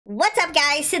What's up,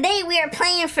 guys? Today we are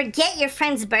playing Forget Your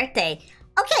Friend's Birthday.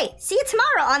 Okay, see you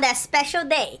tomorrow on that special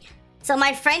day. So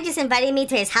my friend just invited me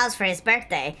to his house for his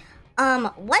birthday.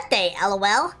 What day,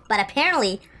 lol? But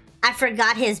apparently, I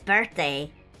forgot his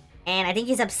birthday. And I think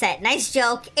he's upset. Nice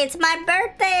joke. It's my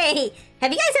birthday!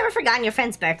 Have you guys ever forgotten your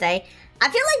friend's birthday? I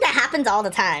feel like that happens all the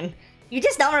time. You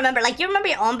just don't remember. Like, you remember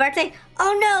your own birthday?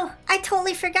 Oh no, I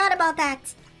totally forgot about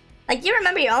that. Like, you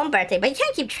remember your own birthday, but you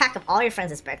can't keep track of all your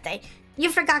friends' birthday. You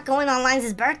forgot going online's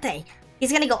his birthday.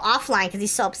 He's gonna go offline because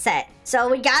he's so upset. So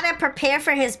we gotta prepare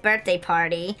for his birthday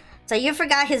party. So you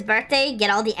forgot his birthday, get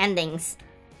all the endings.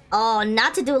 Oh,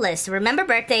 not to-do list. Remember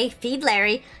birthday, feed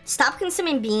Larry, stop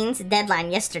consuming beans,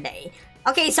 deadline yesterday.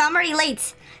 Okay, so I'm already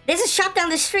late. There's a shop down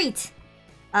the street.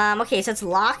 Okay, so it's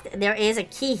locked. There is a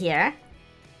key here.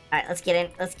 Alright, let's get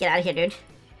in. Let's get out of here, dude.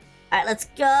 Alright, let's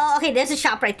go. Okay, there's a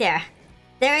shop right there.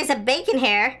 There is a bacon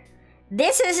here.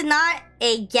 This is not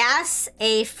a gas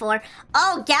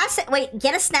Oh, wait,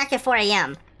 get a snack at 4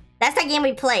 a.m. That's that game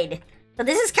we played. So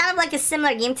this is kind of like a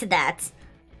similar game to that.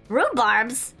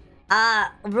 Rhubarbs.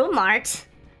 Rhubarb.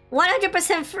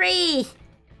 100% free.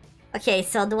 Okay,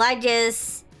 so do I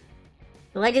just...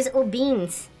 Oh,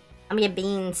 beans. I'm gonna get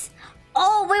beans.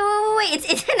 Oh, wait.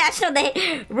 It's International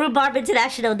Day. Rhubarb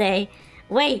International Day.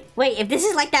 Wait. If this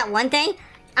is like that one thing,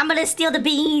 I'm gonna steal the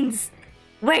beans.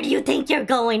 Where do you think you're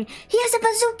going? He has a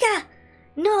bazooka!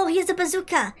 No, he has a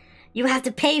bazooka. You have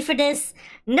to pay for this.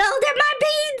 No, they're my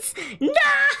beans!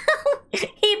 No!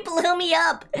 He blew me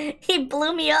up. He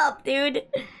blew me up, dude.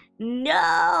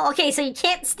 No. Okay, so you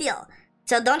can't steal.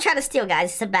 So don't try to steal,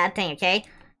 guys. It's a bad thing, okay?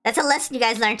 That's a lesson you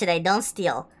guys learned today. Don't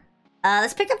steal.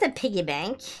 Let's pick up the piggy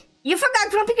bank. You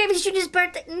forgot Grumpy Gravy Jr.'s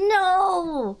birthday.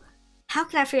 No! How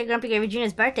can I forget Grumpy Gravy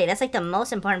Jr.'s birthday? That's like the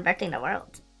most important birthday in the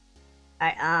world.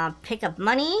 Alright, pick up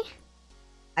money.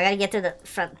 I gotta get to the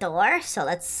front door, so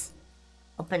let's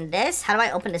open this. How do I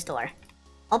open this door?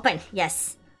 Open,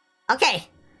 yes. Okay,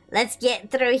 let's get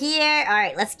through here.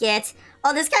 Alright, let's get...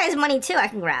 Oh, this guy has money too I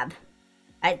can grab.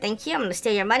 Alright, thank you. I'm gonna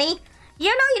steal your money. You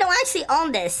know you don't actually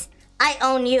own this. I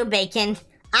own you, Bacon.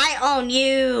 I own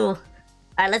you.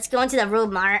 Alright, let's go into the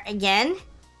Rube Mart again.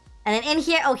 And then in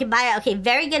here, okay, buy it. Okay,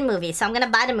 very good movie. So I'm gonna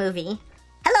buy the movie.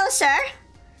 Hello, sir.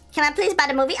 Can I please buy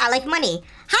the movie? I like money.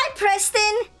 Hi,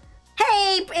 Preston.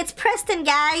 Hey, it's Preston,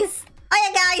 guys.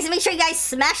 Oh, yeah, guys. Make sure you guys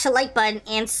smash the like button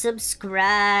and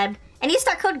subscribe. And use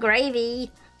our code GRAVY.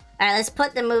 All right, let's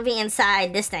put the movie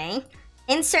inside this thing.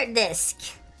 Insert disc.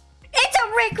 It's a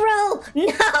Rickroll.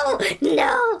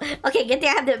 No. Okay, good thing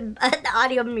I have the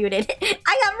audio muted.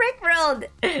 I got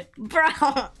Rickrolled. Bro.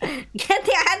 Good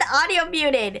thing I had the audio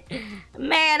muted.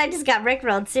 Man, I just got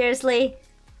Rickrolled. Seriously.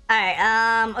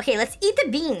 Alright, okay, let's eat the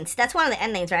beans. That's one of the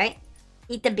endings, right?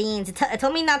 Eat the beans. It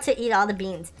told me not to eat all the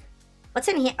beans. What's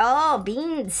in here? Oh,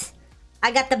 beans.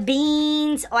 I got the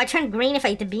beans. Oh, I turn green if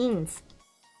I eat the beans.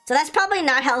 So that's probably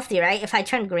not healthy, right? If I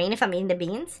turn green if I'm eating the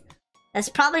beans. That's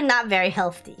probably not very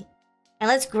healthy. And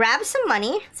let's grab some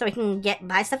money so we can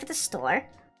buy stuff at the store.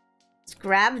 Let's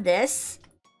grab this.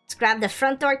 Let's grab the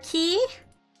front door key.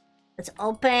 Let's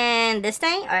open this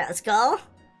thing. Alright, let's go.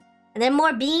 And then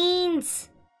more beans.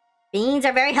 Beans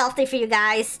are very healthy for you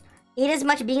guys. Eat as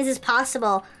much beans as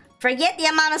possible. Forget the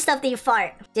amount of stuff that you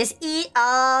fart. Just eat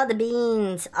all the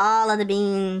beans. All of the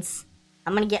beans.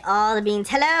 I'm gonna get all the beans.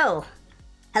 Hello.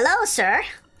 Hello, sir.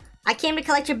 I came to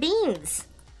collect your beans.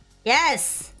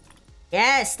 Yes.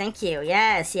 Yes, thank you.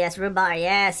 Yes, rhubarb.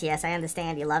 Yes, I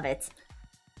understand. You love it.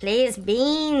 Please,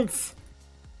 beans.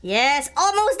 Yes,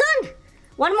 almost done.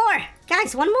 One more.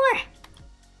 Guys, one more.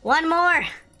 One more.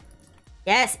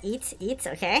 Yes, eat,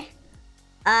 okay.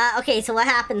 Okay, so what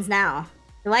happens now?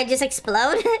 Do I just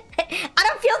explode? I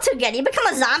don't feel too good. You become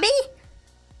a zombie?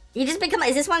 You just become...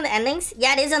 Is this one of the endings?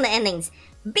 Yeah, it is on the endings.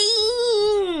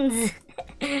 Beans!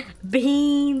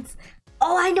 Beans!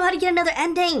 Oh, I know how to get another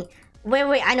ending!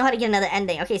 Wait, I know how to get another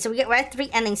ending. Okay, so we're at 3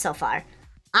 endings so far.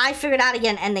 I figured out how to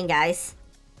get an ending, guys.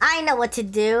 I know what to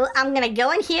do. I'm gonna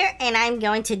go in here, and I'm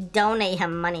going to donate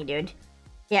him money, dude.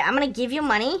 Yeah, I'm gonna give you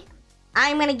money.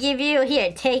 I'm gonna give you...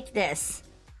 Here, take this.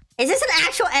 Is this an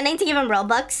actual ending to give him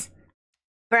Robux?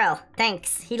 Bro,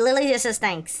 thanks. He literally just says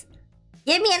thanks.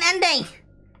 Give me an ending!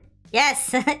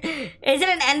 Yes. Is it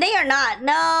an ending or not?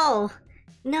 No.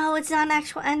 No, it's not an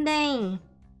actual ending.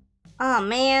 Oh,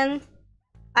 man.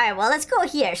 Alright, well, let's go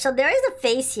here. So there is a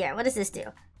face here. What does this do?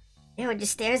 Ew, it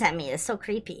just stares at me. It's so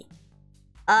creepy.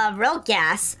 Road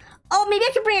gas. Oh, maybe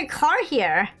I can bring a car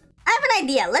here. I have an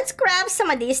idea. Let's grab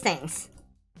some of these things.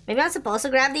 Maybe I'm supposed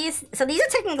to grab these. So these are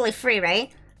technically free,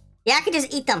 right? Yeah, I can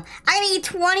just eat them. I can eat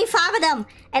 25 of them.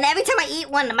 And every time I eat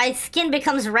one, my skin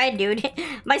becomes red, dude.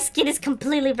 My skin is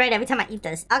completely red every time I eat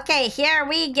this. Okay, here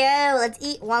we go. Let's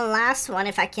eat one last one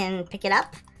if I can pick it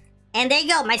up. And there you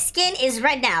go. My skin is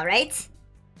red now, right?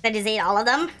 I just ate all of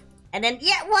them. And then,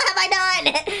 yeah, what have I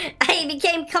done? I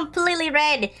became completely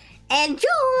red.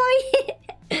 Enjoy!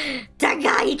 That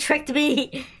guy, he tricked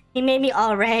me. He made me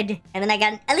all red. And then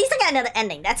at least I got another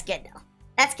ending. That's good, though.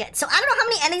 That's good. So I don't know how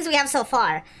many endings we have so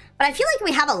far, but I feel like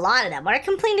we have a lot of them. We're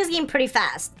completing this game pretty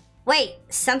fast. Wait,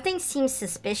 something seems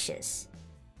suspicious.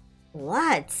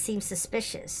 What seems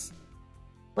suspicious?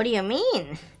 What do you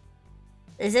mean?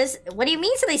 What do you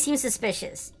mean something seems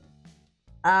suspicious?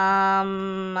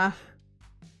 Oh,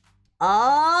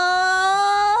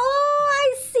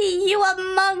 I see you,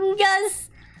 Among Us.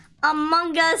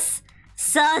 Among Us.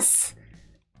 Sus.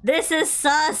 This is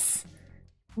sus.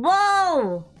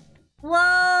 Whoa.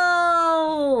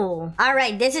 Whoa.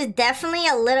 Alright, this is definitely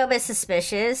a little bit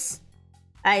suspicious.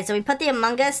 Alright, so we put the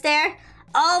Among Us there.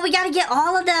 Oh, we gotta get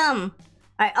all of them.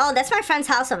 Alright, oh, that's my friend's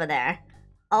house over there.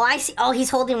 Oh, I see. Oh,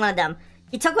 he's holding one of them.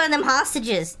 He took one of them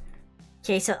hostages.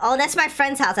 Okay, so, oh, that's my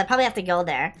friend's house. I probably have to go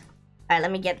there. Alright,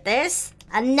 let me get this.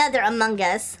 Another Among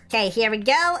Us. Okay, here we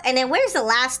go. And then where's the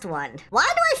last one? Why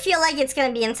do I feel like it's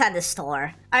gonna be inside the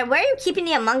store? Alright, where are you keeping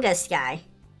the Among Us guy?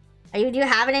 Do you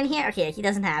have it in here? Okay, he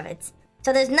doesn't have it.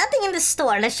 So there's nothing in the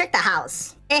store. Let's check the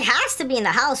house. It has to be in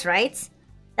the house, right?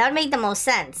 That would make the most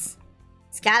sense.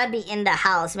 It's gotta be in the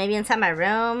house. Maybe inside my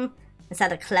room.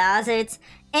 Inside the closet.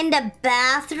 In the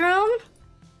bathroom?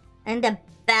 In the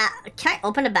Can I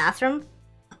open the bathroom?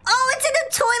 Oh, it's in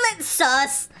the toilet,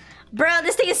 sus! Bro,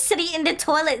 this thing is sitting in the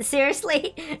toilet.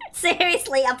 Seriously?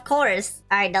 Seriously, of course.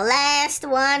 Alright, the last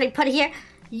one we put here.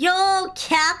 Yo,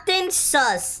 Captain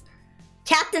Sus.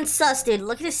 Captain Sus, dude.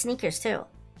 Look at his sneakers, too.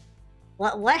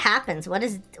 What happens? What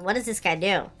does this guy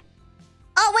do?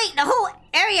 Oh, wait. The whole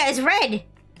area is red.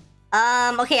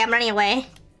 Okay. I'm running away.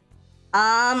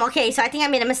 Okay. So I think I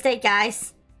made a mistake,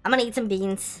 guys. I'm gonna eat some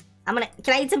beans. Can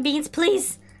I eat some beans,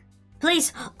 please?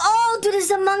 Please. Oh, dude,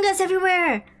 there's Among Us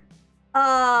everywhere.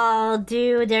 Oh,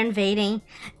 dude. They're invading.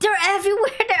 They're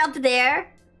everywhere. They're up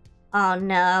there. Oh,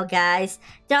 no, guys.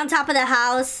 They're on top of the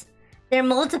house. They're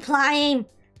multiplying.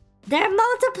 They're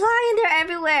multiplying. They're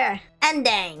everywhere.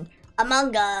 Ending.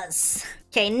 Among Us.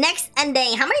 Okay, next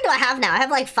ending. How many do I have now? I have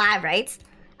like 5, right?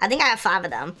 I think I have 5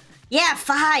 of them. Yeah,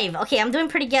 5. Okay, I'm doing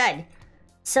pretty good.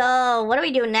 So, what do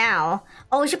we do now?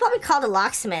 Oh, we should probably call the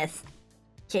locksmith.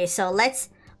 Okay, so let's...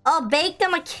 Oh, bake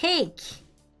them a cake.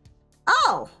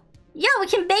 Oh. Yo, we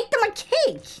can bake them a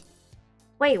cake.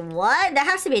 Wait, what? That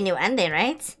has to be a new ending,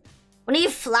 right? We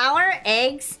need flour,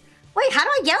 eggs. Wait, how do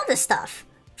I get all this stuff?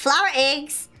 Flour,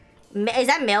 eggs. Is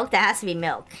that milk? That has to be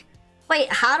milk.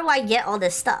 Wait, how do I get all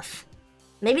this stuff?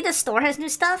 Maybe the store has new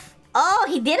stuff? Oh,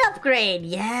 he did upgrade.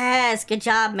 Yes, good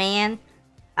job, man.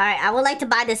 Alright, I would like to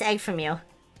buy this egg from you.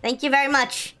 Thank you very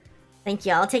much. Thank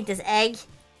you. I'll take this egg.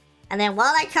 And then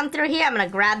while I come through here, I'm gonna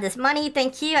grab this money.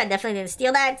 Thank you. I definitely didn't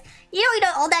steal that. You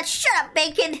don't own that. Shut up,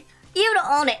 Bacon. You don't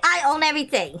own it. I own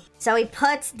everything. So we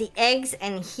put the eggs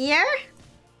in here.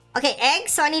 Okay,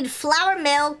 eggs. So I need flour,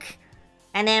 milk.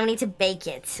 And then we need to bake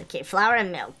it. Okay, flour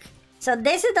and milk. So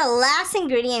this is the last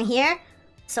ingredient here.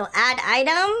 So add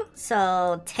item.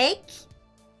 So take.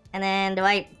 And then do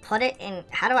I put it in?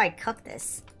 How do I cook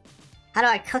this? How do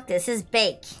I cook this? This is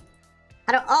bake.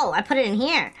 Oh, I put it in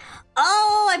here.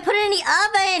 Oh, I put it in the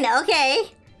oven.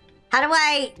 Okay. How do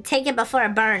I take it before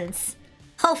it burns?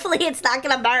 Hopefully it's not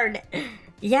gonna burn.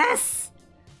 Yes.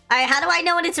 All right, how do I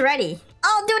know when it's ready?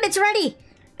 Oh, dude, it's ready.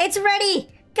 It's ready.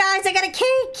 Guys, I got a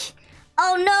cake.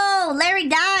 Oh, no. Larry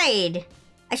died.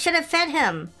 I should have fed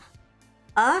him.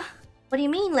 What do you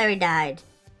mean Larry died?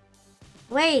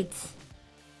 Wait.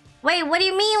 Wait, what do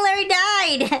you mean Larry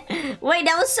died? Wait,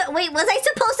 wait, was I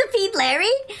supposed to feed Larry?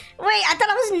 Wait, I thought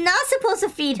I was not supposed to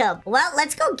feed him. Well,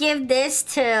 let's go give this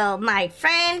to my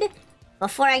friend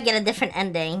before I get a different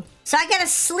ending. So I gotta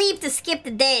sleep to skip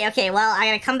the day. Okay, well, I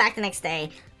gotta come back the next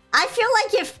day. I feel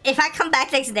like if I come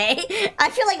back next day, I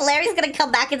feel like Larry's gonna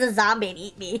come back as a zombie and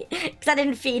eat me. Because I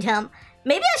didn't feed him.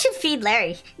 Maybe I should feed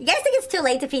Larry. You guys think it's too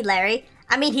late to feed Larry?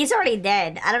 I mean, he's already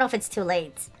dead. I don't know if it's too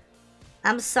late.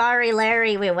 I'm sorry,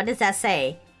 Larry. Wait, what does that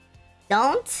say?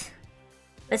 Don't?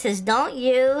 This says, don't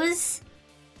use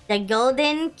the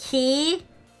golden key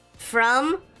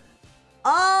from...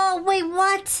 Oh, wait,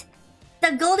 what?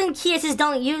 The golden key, it says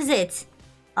don't use it.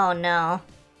 Oh, no.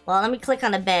 Well, let me click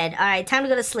on the bed. Alright, time to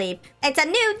go to sleep. It's a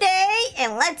new day,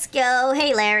 and let's go.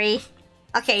 Hey, Larry.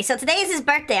 Okay, so today is his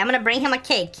birthday. I'm gonna bring him a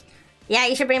cake. Yeah,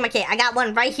 you should bring him a cake. I got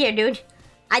one right here, dude.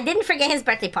 I didn't forget his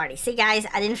birthday party. See, guys,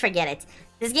 I didn't forget it.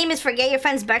 This game is forget your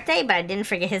friend's birthday, but I didn't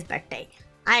forget his birthday.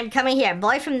 I'm coming here.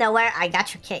 Boy from nowhere, I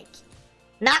got your cake.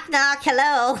 Knock, knock,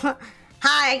 hello.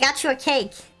 Hi, I got you a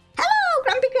cake. Hello,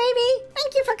 Grumpy Gravy.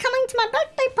 Thank you for coming to my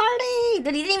birthday party.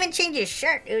 Dude, you didn't even change your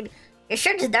shirt, dude. Your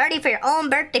shirt is dirty for your own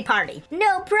birthday party.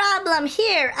 No problem.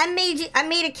 Here, I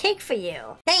made a cake for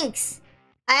you. Thanks.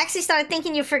 I actually started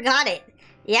thinking you forgot it.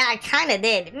 Yeah, I kinda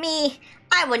did. Me,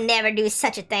 I would never do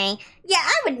such a thing. Yeah,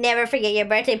 I would never forget your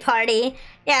birthday party.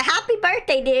 Yeah, happy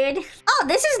birthday, dude. Oh,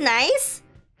 this is nice.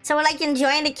 So we're like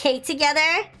enjoying the cake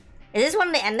together. Is this one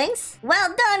of the endings?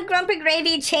 Well done, Grumpy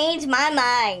Gravy. Changed my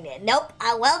mind. Nope.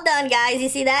 Well done, guys. You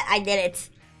see that? I did it.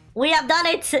 We have done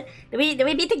it. Did we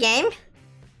beat the game?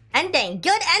 Ending.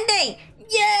 Good ending.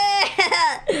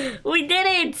 Yeah! We did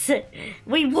it.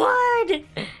 We won.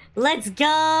 Let's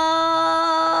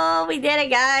go. We did it,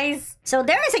 guys. So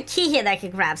there is a key here that I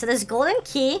can grab. So there's a golden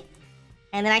key.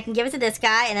 And then I can give it to this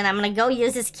guy. And then I'm going to go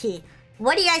use this key.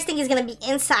 What do you guys think is going to be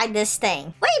inside this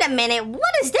thing? Wait a minute.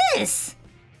 What is this?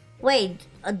 Wait.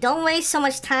 Don't waste so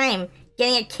much time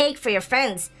getting a cake for your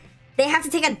friends. They have to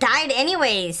take a diet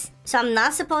anyways. So I'm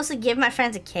not supposed to give my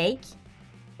friends a cake?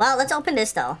 Well, let's open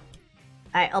this though.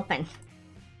 Alright, open.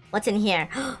 What's in here?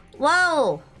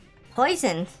 Whoa!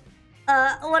 Poison.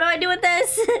 What do I do with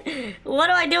this? What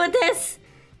do I do with this?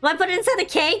 Do I put it inside the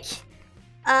cake?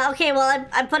 Okay, well,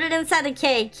 I put it inside the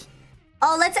cake.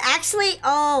 Oh, let's actually...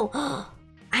 Oh,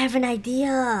 I have an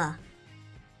idea.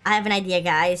 I have an idea,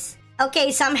 guys.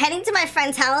 Okay, so I'm heading to my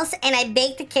friend's house, and I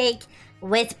baked a cake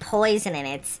with poison in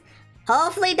it.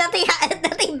 Hopefully nothing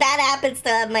bad happens to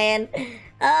him, man.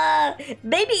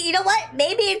 Maybe, you know what?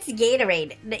 Maybe it's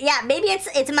Gatorade. Yeah, maybe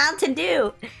it's Mountain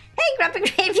Dew. Hey, Grumpy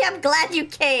Gravy, I'm glad you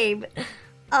came.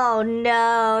 Oh,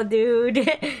 no, dude.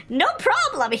 No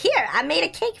problem. Here, I made a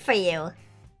cake for you.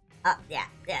 Yeah,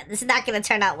 this is not gonna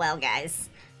turn out well, guys.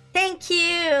 Thank you.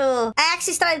 I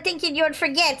actually started thinking you would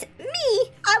forget.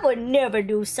 Me? I would never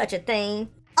do such a thing.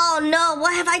 Oh, no,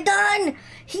 what have I done?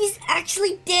 He's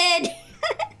actually dead.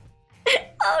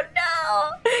 Oh,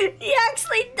 no. He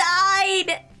actually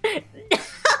died.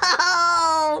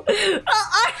 No.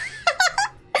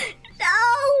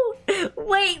 No!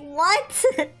 Wait, what?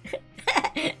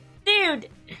 Dude.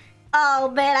 Oh,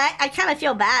 man, I kind of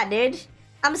feel bad, dude.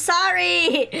 I'm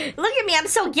sorry. Look at me, I'm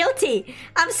so guilty.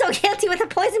 I'm so guilty with a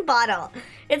poison bottle.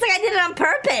 It's like I did it on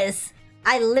purpose.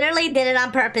 I literally did it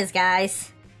on purpose,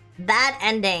 guys. Bad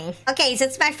ending. Okay, so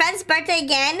it's my friend's birthday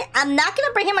again. I'm not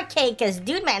gonna bring him a cake, because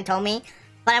Dude Man told me.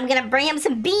 But I'm gonna bring him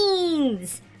some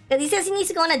beans. Because he says he needs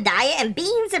to go on a diet, and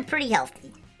beans are pretty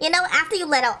healthy. You know, after you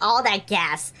let out all that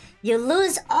gas, you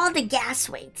lose all the gas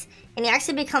weight. And you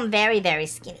actually become very, very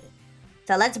skinny.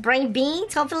 So let's bring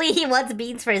beans. Hopefully he wants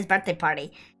beans for his birthday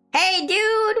party. Hey,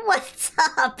 dude, what's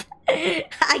up? I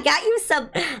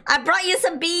brought you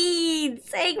some beans.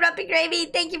 Hey, Grumpy Gravy,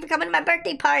 thank you for coming to my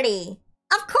birthday party.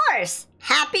 Of course.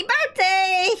 Happy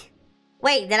birthday.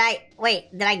 Wait, did I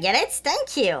get it?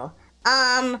 Thank you.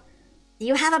 Do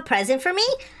you have a present for me?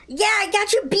 Yeah, I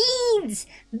got you beans.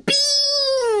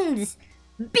 Beans.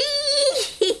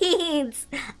 Beans!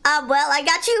 Well, I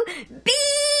got you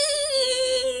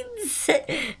beans!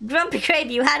 Grumpy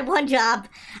Gravy, you had one job.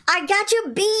 I got you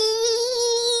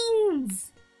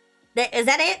beans! Is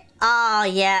that it? Oh,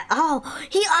 yeah. Oh,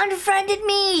 he unfriended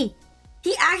me!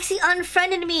 He actually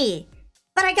unfriended me.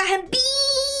 But I got him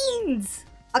beans!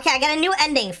 Okay, I got a new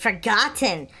ending.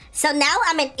 Forgotten. So now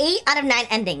I'm at 8 out of 9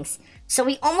 endings. So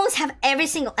we almost have every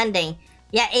single ending.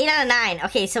 Yeah, 8 out of 9.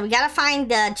 Okay, so we gotta find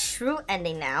the true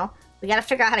ending now. We gotta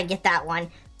figure out how to get that one.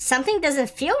 Something doesn't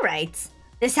feel right.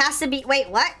 This has to be... Wait,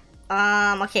 what?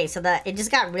 Okay, so it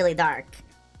just got really dark.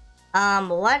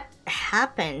 What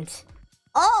happened?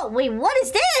 Oh, wait, what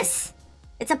is this?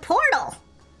 It's a portal.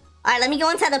 Alright, let me go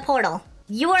inside the portal.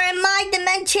 You are in my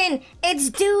dimension. It's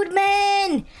Dude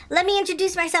Man. Let me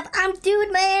introduce myself. I'm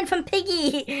Dude Man from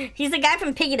Piggy. He's the guy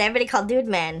from Piggy that everybody called Dude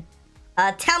Man.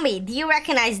 Tell me, do you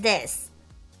recognize this?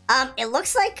 It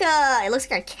looks like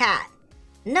a cat.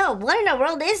 No, what in the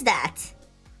world is that?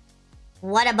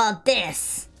 What about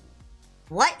this?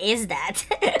 What is that?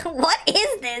 What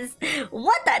is this?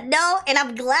 What the? No, and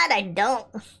I'm glad I don't.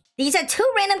 These are two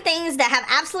random things that have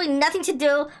absolutely nothing to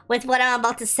do with what I'm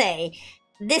about to say.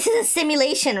 This is a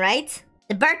simulation, right?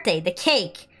 The birthday, the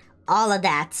cake, all of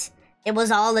that. It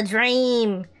was all a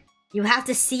dream. You have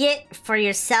to see it for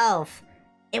yourself.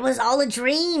 It was all a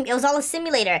dream. It was all a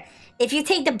simulator. If you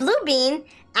take the blue bean,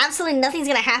 absolutely nothing's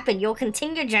gonna happen. You'll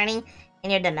continue your journey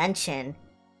in your dimension.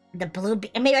 The blue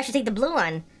bean. Maybe I should take the blue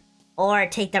one. Or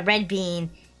take the red bean.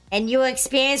 And you'll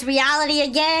experience reality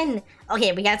again.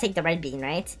 Okay, we gotta take the red bean,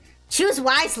 right? Choose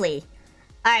wisely.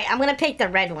 Alright, I'm gonna pick the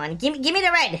red one. Give me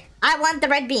the red. I want the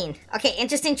red bean. Okay,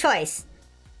 interesting choice.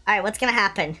 Alright, what's gonna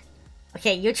happen?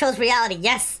 Okay, you chose reality.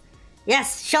 Yes.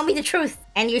 Yes, show me the truth.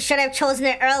 And you should have chosen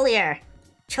it earlier.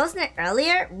 Chosen it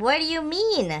earlier? What do you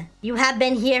mean? You have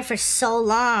been here for so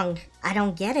long. I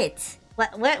don't get it.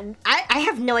 What? I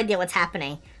have no idea what's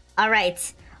happening.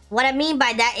 Alright. What I mean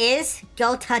by that is,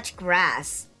 go touch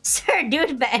grass. Sir,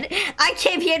 dude, man, I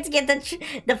came here to get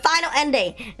the final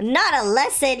ending, not a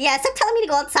lesson. Yeah, stop telling me to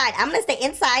go outside. I'm gonna stay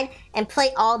inside and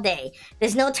play all day.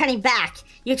 There's no turning back.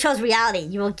 You chose reality.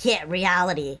 You will get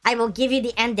reality. I will give you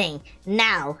the ending.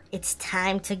 Now, it's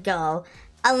time to go.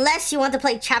 Unless you want to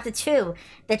play Chapter 2.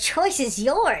 The choice is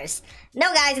yours.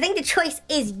 No, guys, I think the choice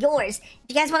is yours. If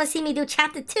you guys want to see me do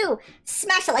Chapter 2,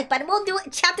 smash the like button. We'll do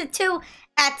Chapter 2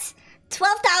 at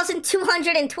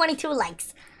 12,222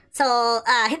 likes. So,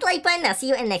 hit the like button. I'll see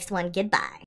you in the next one. Goodbye.